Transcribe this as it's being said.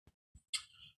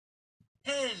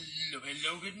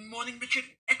Hello, good morning, Richard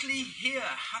Eckley here.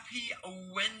 Happy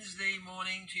Wednesday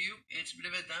morning to you. It's a bit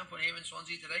of a damp one here in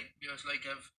Swansea today. It's like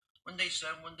one day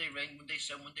sun, one day rain, one day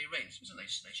sun, one day rain. So it's a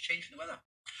nice change from the weather.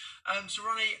 So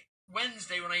we're on a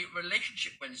Wednesday, we're on a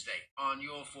relationship Wednesday on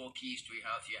your four keys to a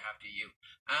healthier, happier you.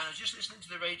 And I was just listening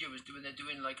to the radio. They're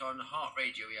doing like on Heart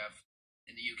Radio we have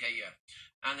in the UK here,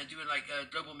 and they're doing like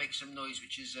Global Make Some Noise,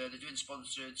 which is they're doing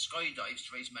sponsored skydives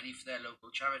to raise money for their local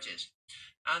charities.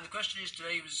 And the question is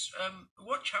today was,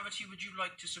 what charity would you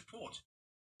like to support?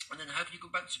 And then how can you go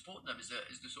about supporting them is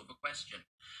the sort of a question.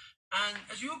 And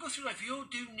as we all go through life, we all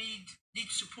do need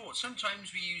support. Sometimes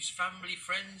we use family,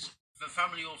 friends, for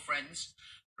family or friends,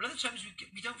 but other times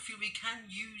we don't feel we can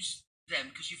use them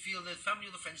because you feel the family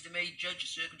or the friends, they may judge a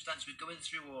circumstance we're going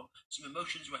through or some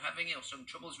emotions we're having or some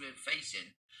troubles we're facing.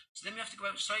 So then we have to go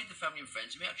outside the family and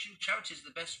friends. And we actually, charities are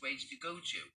the best ways to go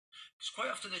to. Because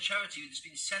quite often the charity that's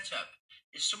been set up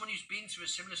is someone who's been through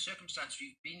a similar circumstance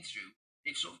we've been through.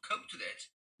 They've sort of coped with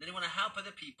it. Then they want to help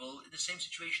other people in the same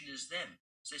situation as them.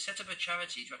 So they set up a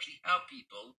charity to actually help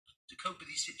people to cope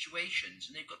with these situations.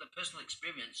 And they've got the personal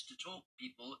experience to talk to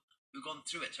people who've gone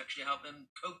through it to actually help them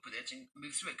cope with it and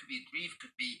move through it. It could be grief,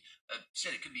 could be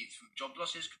it could be from job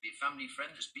losses, could be a family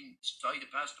friend that's been died or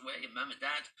passed away, a mum and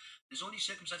dad. There's all these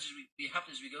circumstances we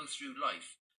happen as we go through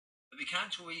life, but we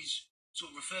can't always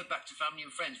sort of refer back to family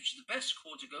and friends, which is the best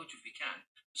core to go to if we can.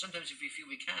 But sometimes if we feel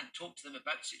we can't talk to them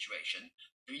about the situation,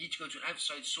 then we need to go to an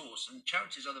outside source. And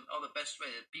charities are the best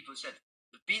way. That people have said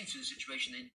they've been through the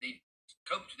situation, they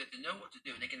coped with it, they know what to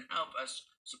do, and they can help us,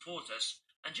 support us.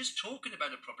 And just talking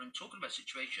about a problem, talking about a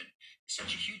situation, is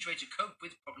such a huge way to cope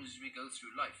with problems as we go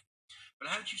through life.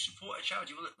 But how do you support a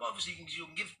charity? Well, obviously you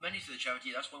can give money to the charity.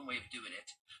 That's one way of doing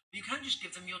it. But you can just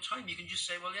give them your time. You can just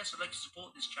say, well, yes, I'd like to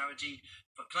support this charity,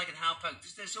 but I can help out.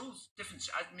 There's all different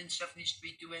admin stuff needs to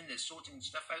be doing. There's sorting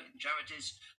stuff out in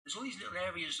charities. There's all these little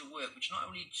areas of work which not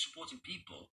only supporting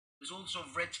people, there's all sort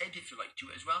of red tape, if you like,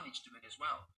 to it as well, needs doing as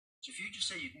well. So if you just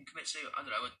say you can commit, say, I don't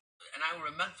know, an hour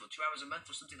a month or 2 hours a month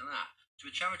or something like that to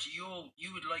a charity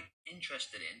you would like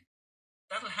interested in,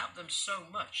 that'll help them so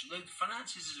much. The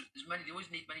finances is money. They always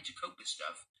need money to cope with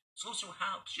stuff. It also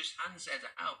helps, just hands there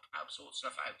to help sort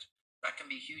stuff out. That can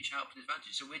be a huge help and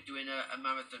advantage. So we're doing a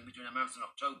marathon. We're doing a marathon in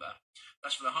October.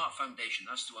 That's for the Heart Foundation.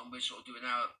 That's the one we're sort of doing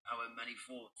our money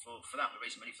for that. We're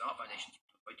raising money for the Heart Foundation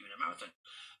by doing a marathon.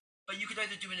 But you could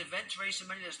either do an event to raise some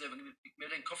money. We're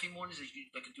doing coffee mornings.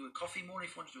 They could do a coffee morning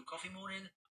if you want to do a coffee morning.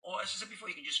 Or as I said before,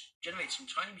 you can just generate some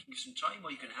time. You can give some time,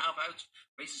 or you can help out,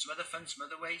 raise some other funds some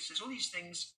other ways. There's all these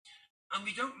things, and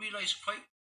we don't realise quite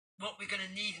what we're going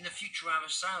to need in the future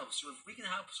ourselves. So if we can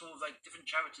help sort of like different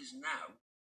charities now,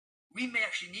 we may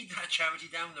actually need that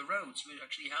charity down the road. So we're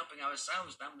actually helping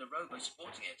ourselves down the road by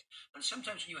supporting it. And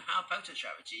sometimes when you help out a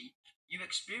charity, you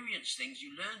experience things,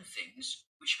 you learn things,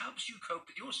 which helps you cope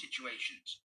with your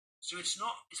situations. So it's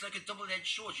like a double-edged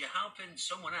sword. You're helping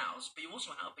someone else, but you're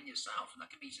also helping yourself. And that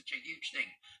can be such a huge thing.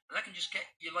 And that can just get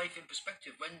your life in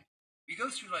perspective. When we go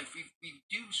through life, we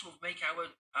do sort of make our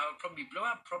problem, we blow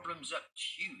our problems up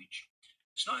huge.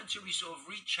 It's not until we sort of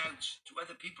reach out to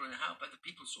other people and help other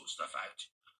people sort stuff out,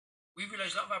 we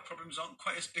realise a lot of our problems aren't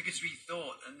quite as big as we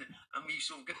thought, and we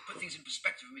sort of put things in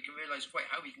perspective, and we can realise quite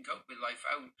how we can cope with life,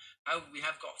 how we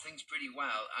have got things pretty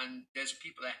well, and there's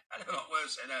people that are a lot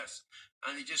worse than us,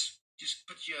 and it just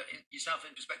puts yourself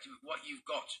in perspective of what you've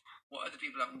got, what other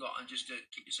people haven't got, and just to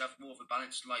keep yourself more of a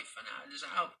balanced life, and does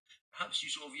it helps you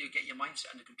sort of get your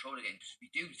mindset under control again, because we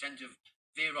do tend to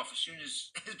veer off as soon as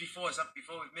before, as happened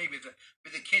before with me with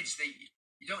the kids.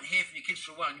 You don't hear from your kids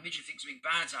for a while, and you immediately think something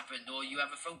bad's happened, or you have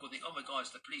a phone call and think, oh my God,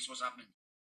 it's the police, what's happened?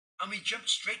 And we jump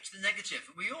straight to the negative.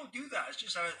 We all do that. It's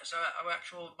just our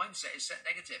actual mindset is set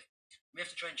negative. We have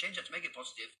to try and change that to make it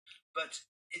positive. But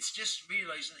it's just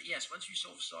realising that, yes, once we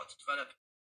sort of start to develop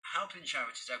helping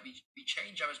charities out, we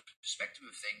change our perspective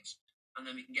of things, and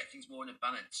then we can get things more in a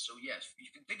balance. So, yes,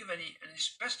 you can think of any, and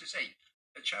it's best to say,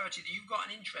 a charity that you've got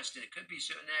an interest in. It could be a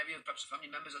certain area, perhaps a family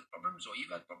member's had problems, or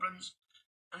you've had problems,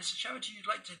 and it's a charity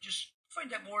you'd like to just find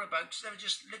out more about, because there are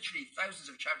just literally thousands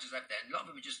of charities out there, and a lot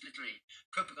of them are just literally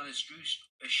coping on a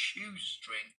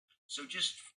shoestring. So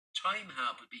just time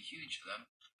help would be huge for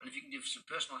them, and if you can give some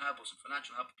personal help or some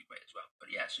financial help, would be great as well. But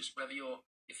yeah, it's just whatever you're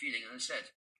feeling. And as I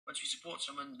said, once we support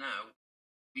someone now,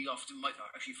 we often might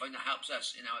actually find that helps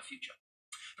us in our future.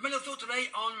 The main thought today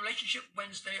on Relationship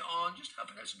Wednesday on just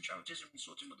helping out some charities and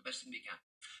sorting out the best thing we can.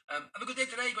 Have a good day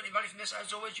today. Got any value from this?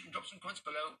 As always, you can drop some comments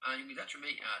below, and you can get that from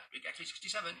me at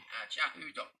rickeckley67 at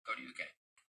yahoo.co.uk.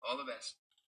 All the best.